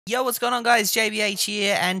Yo, what's going on, guys? JBH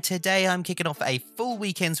here, and today I'm kicking off a full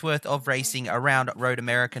weekend's worth of racing around Road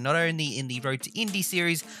America, not only in the Road to Indy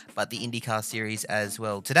series, but the IndyCar series as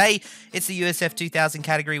well. Today, it's the USF2000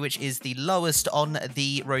 category, which is the lowest on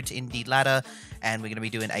the Road to Indy ladder, and we're going to be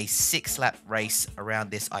doing a 6-lap race around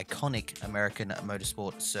this iconic American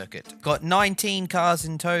motorsport circuit. Got 19 cars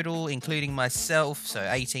in total, including myself, so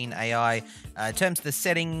 18 AI. In terms of the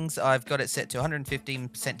settings, I've got it set to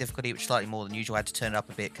 115% difficulty, which is slightly more than usual. I had to turn it up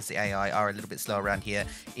a bit because the AI are a little bit slow around here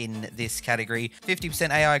in this category.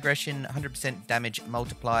 50% AI aggression, 100% damage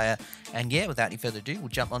multiplier, and yeah, without any further ado, we'll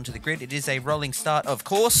jump onto the grid. It is a rolling start, of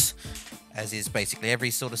course, as is basically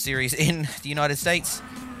every sort of series in the United States.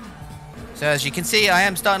 So as you can see, I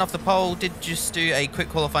am starting off the pole. Did just do a quick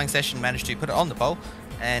qualifying session, managed to put it on the pole.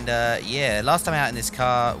 And yeah, last time out in this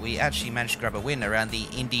car, we actually managed to grab a win around the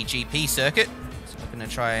Indy GP circuit. So I'm going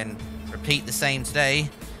to try and repeat the same today.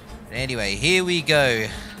 But anyway, here we go.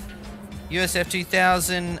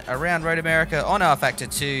 USF2000 around Road America on rFactor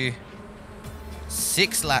 2.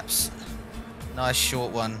 6 laps. Nice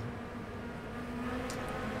short one.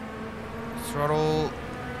 Throttle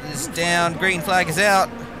is down. Green flag is out.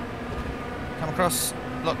 Come across,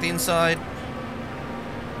 block the inside.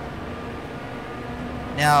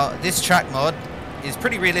 Now, this track mod is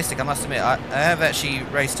pretty realistic, I must admit. I have actually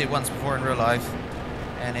raced it once before in real life,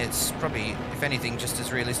 and it's probably, if anything, just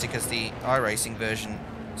as realistic as the iRacing version.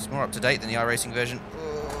 It's more up to date than the iRacing version.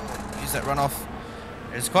 Oh, use that runoff.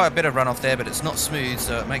 There's quite a bit of runoff there, but it's not smooth,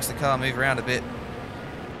 so it makes the car move around a bit.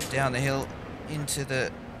 Down the hill into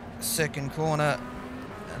the second corner,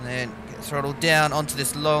 and then get throttled down onto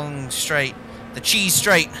this long straight, the cheese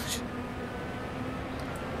straight.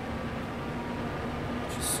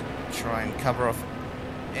 Try and cover off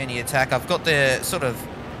any attack. I've got the sort of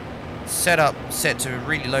setup set to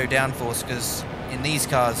really low downforce because in these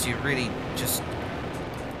cars you're really just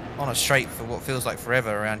on a straight for what feels like forever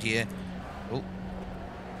around here. Oh,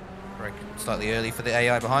 brake slightly early for the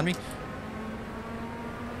AI behind me.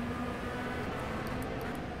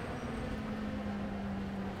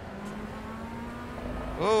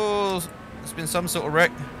 Oh, there's been some sort of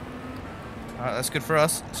wreck. Alright, that's good for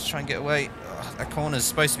us. Let's try and get away. Oh, that corner's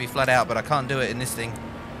supposed to be flat out, but I can't do it in this thing.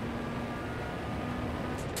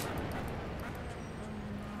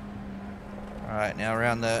 Alright, now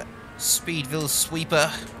around the Speedville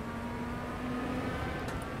sweeper.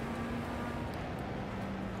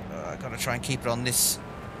 I gotta try and keep it on this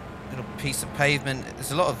little piece of pavement.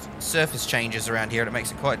 There's a lot of surface changes around here, and it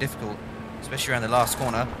makes it quite difficult, especially around the last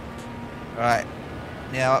corner. Alright,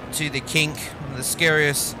 now up to the kink, one of the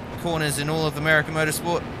scariest corners in all of American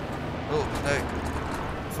motorsport. Oh,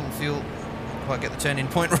 no. Full fuel. Can't quite get the turn-in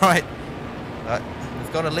point right. But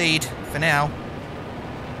we've got a lead for now.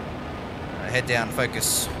 Head down,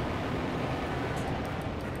 focus.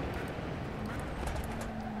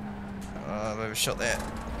 Oh, I've overshot there.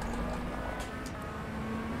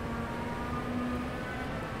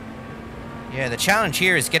 Yeah, the challenge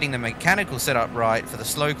here is getting the mechanical setup right for the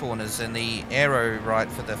slow corners and the aero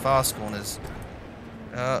right for the fast corners.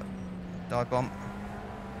 Dive bomb.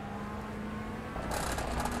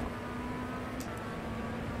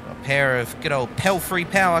 A pair of good old Pelfrey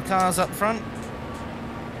power cars up front.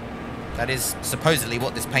 That is supposedly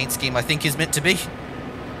what this paint scheme I think is meant to be.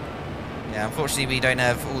 Yeah, unfortunately we don't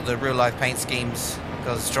have all the real life paint schemes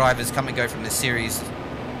because drivers come and go from this series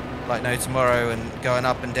like no tomorrow and going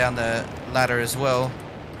up and down the ladder as well.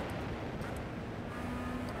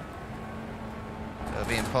 So it'll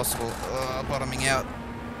be impossible. Oh, bottoming out.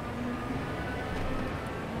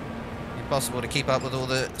 Impossible to keep up with all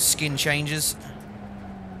the skin changes.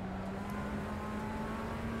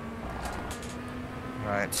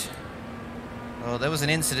 Right. Well, there was an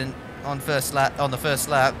incident on the first lap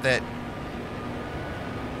that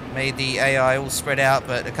made the AI all spread out,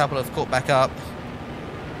 but a couple have caught back up.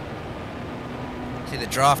 See, the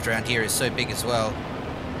draft around here is so big as well.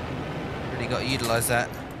 Really got to utilize that.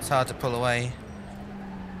 It's hard to pull away.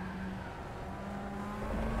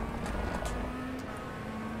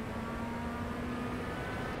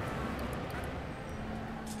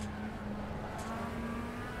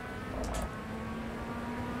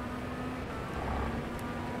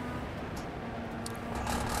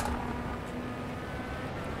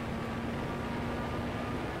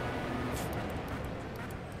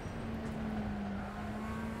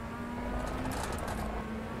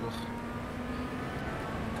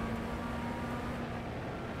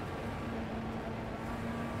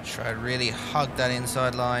 Try to really hug that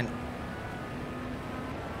inside line.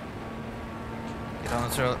 Get on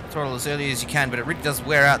the throttle as early as you can, but it really does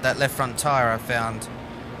wear out that left front tyre, I found.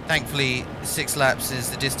 Thankfully, 6 laps is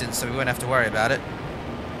the distance, so we won't have to worry about it.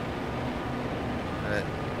 But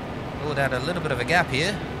pulled out a little bit of a gap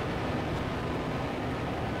here.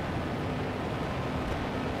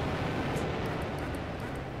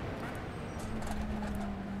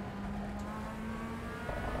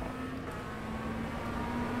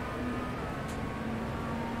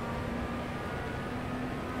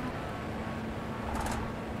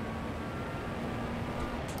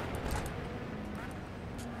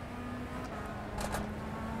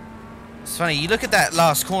 It's funny, you look at that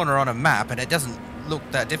last corner on a map and it doesn't look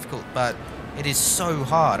that difficult, but it is so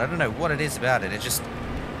hard. I don't know what it is about it. It just,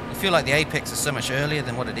 you feel like the apex is so much earlier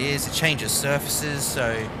than what it is. It changes surfaces,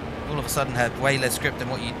 so all of a sudden have way less grip than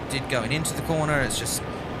what you did going into the corner. It's just,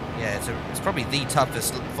 yeah, it's probably the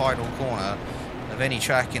toughest final corner of any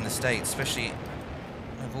track in the States, especially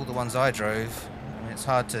of all the ones I drove. I mean, it's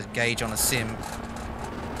hard to gauge on a sim.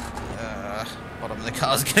 Bottom of the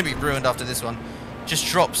car's going to be ruined after this one. Just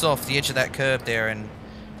drops off the edge of that curb there and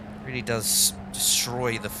really does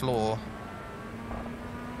destroy the floor.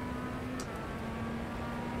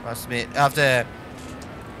 I must admit, after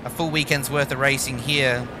a full weekend's worth of racing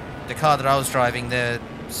here, the car that I was driving, the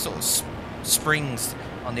sort of springs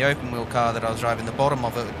on the open wheel car that I was driving, the bottom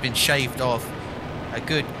of it had been shaved off a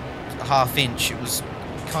good ½ inch. It was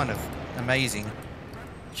kind of amazing.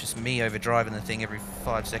 Just me over driving the thing every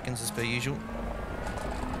 5 seconds as per usual.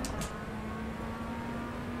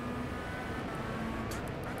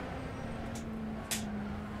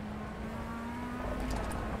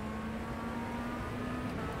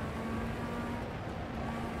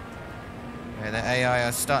 The AI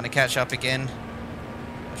are starting to catch up again.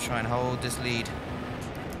 I'll try and hold this lead.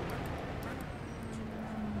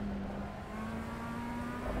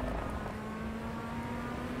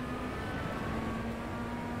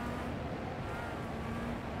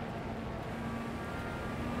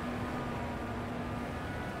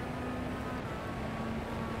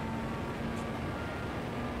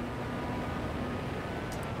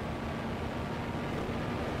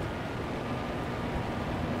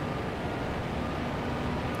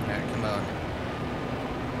 Come on.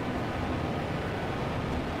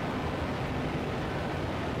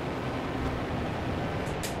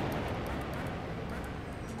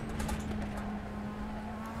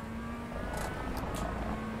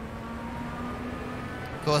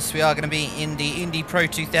 Of course, we are going to be in the Indy Pro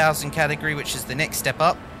 2000 category, which is the next step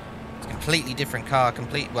up. It's a completely different car,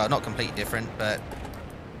 well, not completely different, but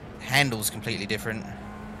handles completely different.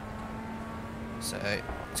 So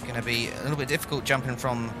it's going to be a little bit difficult jumping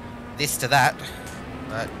from this to that,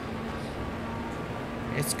 but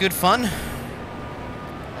it's good fun.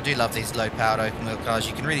 I do love these low-powered open-wheel cars.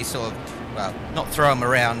 You can really sort of, well, not throw them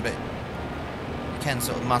around, but you can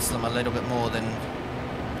sort of muscle them a little bit more than,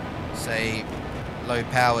 say,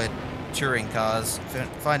 low-powered touring cars. If you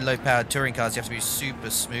find low-powered touring cars, you have to be super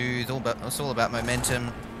smooth. It's all about momentum.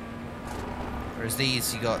 Whereas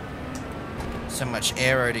these, you got so much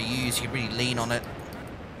aero to use, you really lean on it.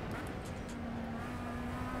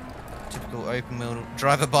 Typical open-wheel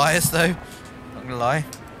driver bias, though. Not gonna lie.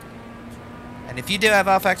 And if you do have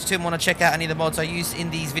rFactor 2 and want to check out any of the mods I used in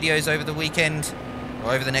these videos over the weekend,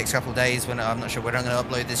 or over the next couple of days, when I'm not sure whether I'm going to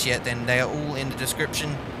upload this yet, then they are all in the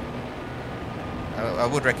description. I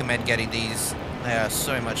would recommend getting these. They are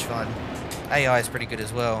so much fun. AI is pretty good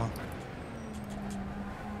as well.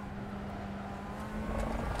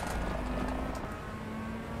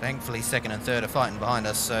 Thankfully, second and third are fighting behind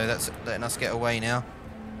us, so that's letting us get away now.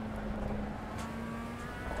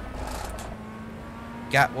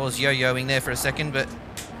 Gap was yo-yoing there for a second, but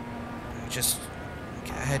just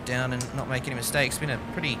get our head down and not make any mistakes. It's been a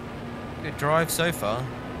pretty good drive so far.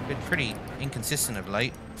 Been pretty inconsistent of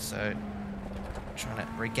late, so trying to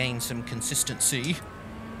regain some consistency.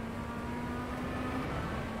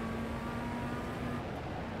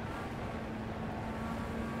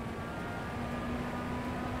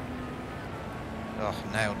 Oh,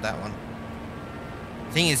 nailed that one.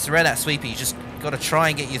 The thing is, around that sweeper, you just got to try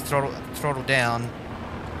and get your throttle down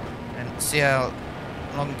and see how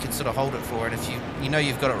long you can sort of hold it for. And if you know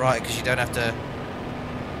you've got it right, because you don't have to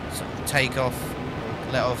sort of take off,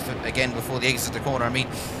 or let off again before the exit of the corner. I mean,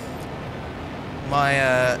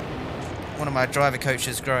 one of my driver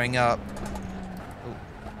coaches growing up,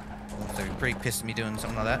 they were pretty pissed at me doing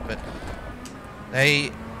something like that, but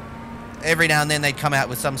every now and then they'd come out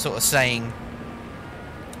with some sort of saying.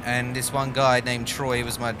 And this one guy named Troy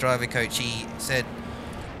was my driver coach. He said,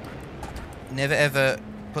 never ever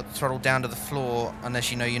put the throttle down to the floor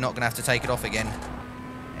unless you know you're not going to have to take it off again.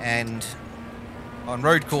 And on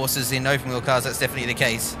road courses in open wheel cars, that's definitely the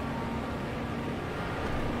case.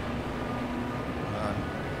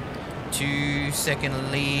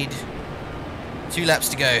 2-second lead. 2 laps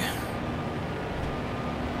to go.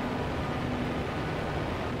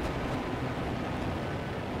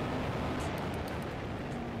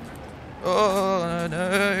 Oh,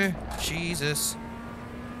 no. Jesus.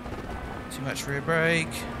 Too much rear brake.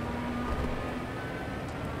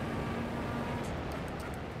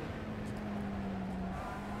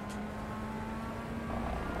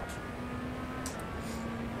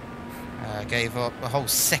 Gave up a whole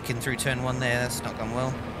second through turn 1 there. That's not gone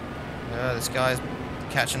well. This guy's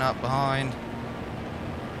catching up behind.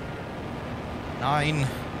 9.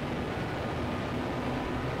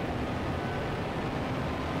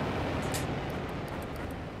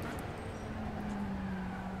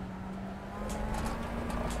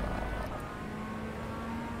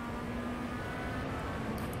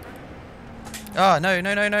 Oh, no,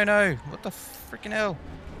 no, no, no, no. What the freaking hell?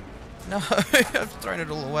 No, I've thrown it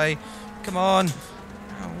all away. Come on.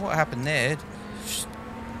 Oh, what happened there?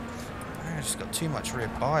 I just got too much rear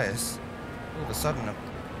bias. All of a sudden,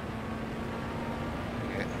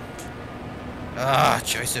 okay. Ah,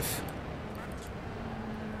 Joseph.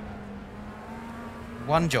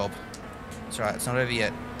 One job. It's alright, it's not over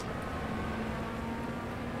yet.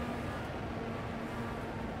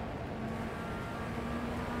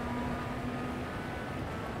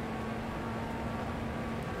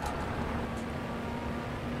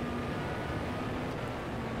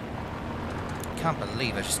 Can't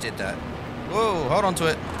believe I just did that. Whoa, hold on to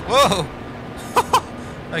it. Whoa!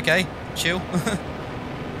 Okay, chill.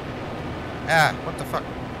 Ah, what the fuck?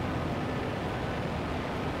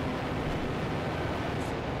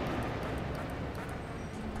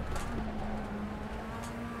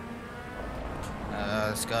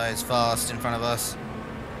 This guy is fast in front of us.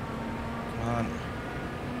 Come on.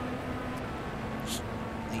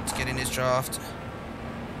 Need to get in his draft.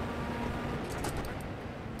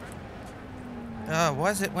 Why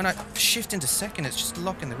is it when I shift into second, it's just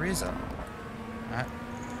locking the rears up? Alright.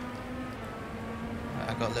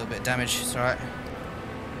 I got a little bit of damage, it's alright. I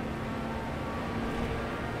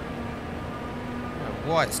don't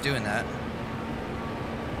know why it's doing that.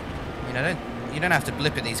 I mean, you don't have to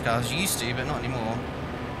blip at these cars. You used to, but not anymore.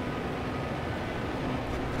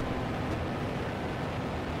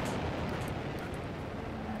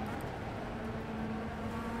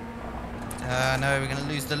 No, we're gonna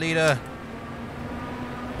lose the leader.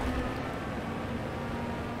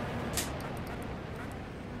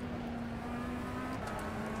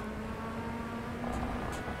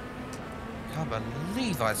 I can't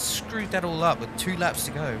believe I screwed that all up with 2 laps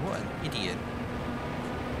to go. What an idiot.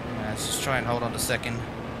 Let's just try and hold on to second.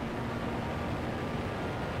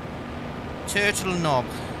 Turtle knob.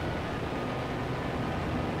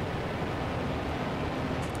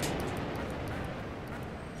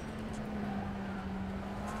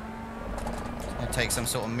 It's going to take some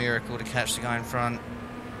sort of miracle to catch the guy in front.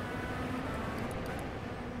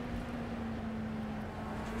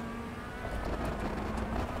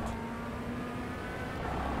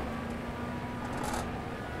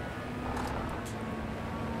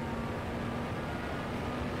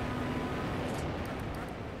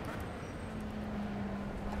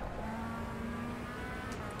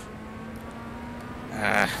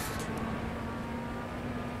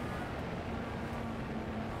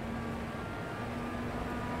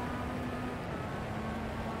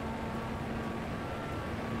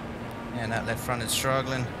 And that left front is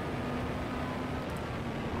struggling.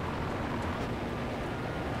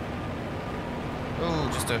 Oh,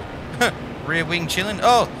 just a rear wing chilling.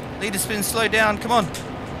 Oh, leader spin, slow down. Come on. Come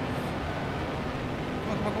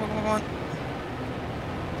on, come on, come on, come on.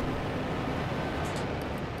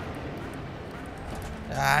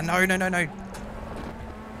 Ah, no, no, no, no.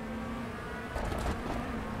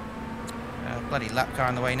 Bloody lap car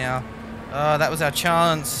in the way now. Oh, that was our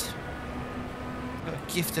chance. Got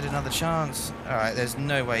gifted another chance. Alright, there's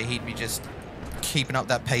no way he'd be just keeping up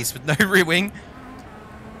that pace with no rear wing.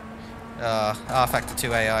 rFactor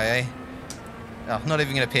 2 AI, eh? Oh, not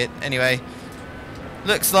even going to pit. Anyway,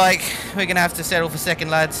 looks like we're going to have to settle for second,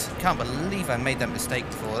 lads. Can't believe I made that mistake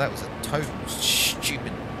before. That was a total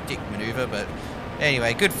stupid dick maneuver, but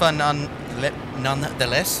anyway, good fun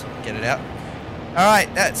nonetheless. Get it out.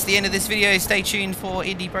 Alright, that's the end of this video. Stay tuned for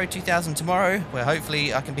Indy Pro 2000 tomorrow, where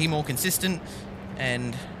hopefully I can be more consistent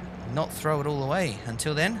and not throw it all away.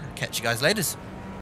 Until then, catch you guys later.